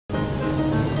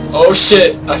Oh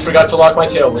shit! I forgot to lock my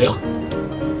tail wheel.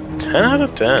 10 out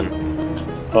of 10.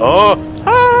 Oh,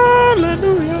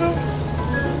 hallelujah!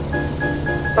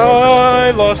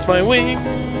 I lost my wing.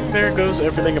 There goes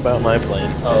everything about my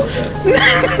plane. Oh, okay.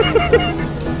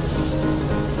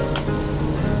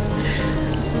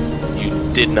 You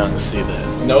did not see that.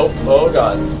 Nope. Oh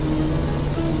god.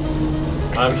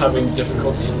 I'm having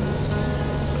difficulties.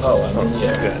 Oh, I'm in the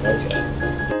air. Okay.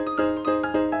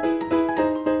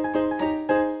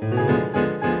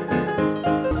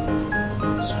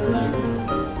 Screw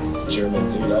you, German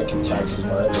dude. I can taxi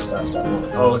however fast I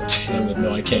want. Oh, damn it.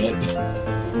 No, I can't.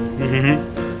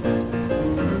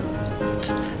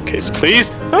 Okay, so please.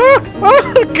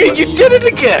 Okay, you did it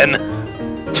again!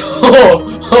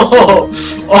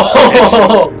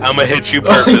 I'm gonna hit you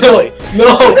purposely.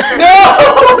 No!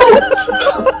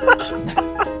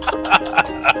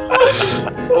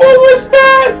 What was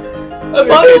that?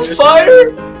 Am I on fire?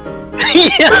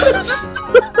 Yes!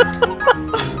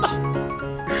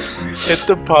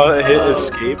 hit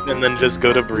escape, and then just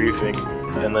go to briefing,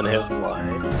 and then hit fly.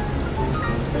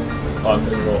 Oh, I'm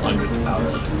gonna go under the power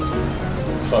lines.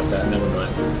 Fuck that, never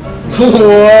mind.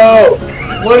 Whoa!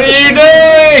 What are you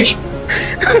doing?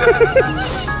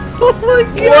 Oh my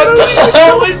god! What the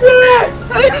hell was that?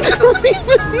 I don't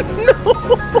even know!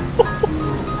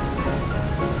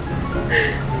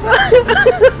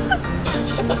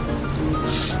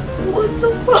 What the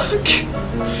fuck?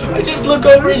 I just look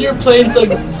over and your plane's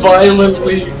like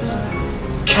violently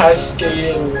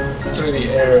cascading through the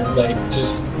air, like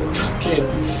just fucking.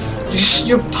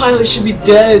 Your pilot should be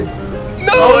dead.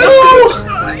 No! Oh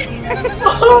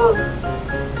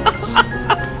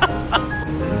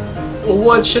no!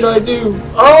 What should I do?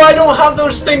 Oh, I don't have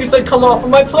those things that come off of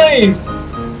my plane.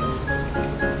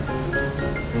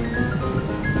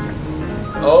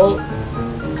 Oh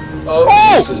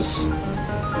Jesus!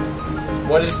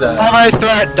 What is that? Primary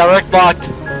threat, direct locked.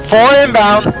 4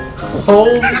 inbound.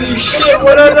 Holy shit!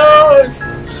 What are those?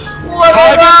 What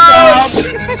are those?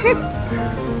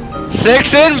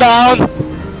 6 inbound.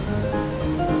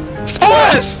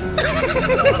 Splash!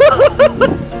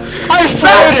 I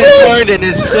fired and turned and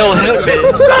it still hit me.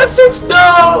 Francis,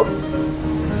 no!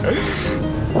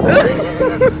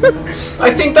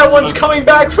 I think that one's coming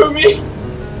back for me.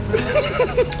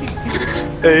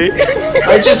 Hey.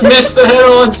 I just missed the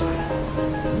head-on.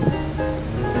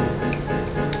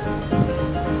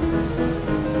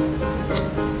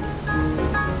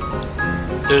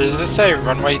 Does this say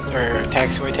runway or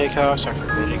taxiway takeoffs are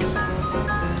forbidden?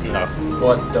 No.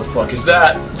 What the fuck is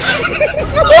that?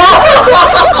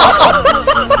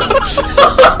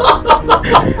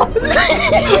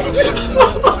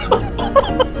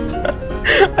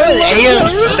 An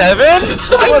AM7?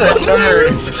 What a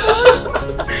nerd!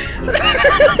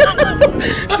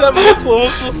 That missile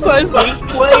was the size of his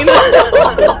plane!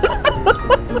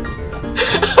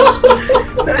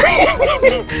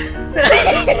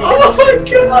 Oh my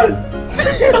god!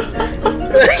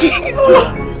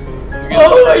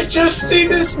 Oh, I just see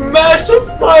this massive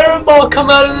fireball come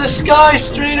out of the sky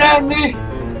straight at me!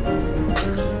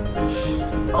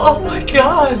 Oh my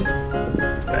god!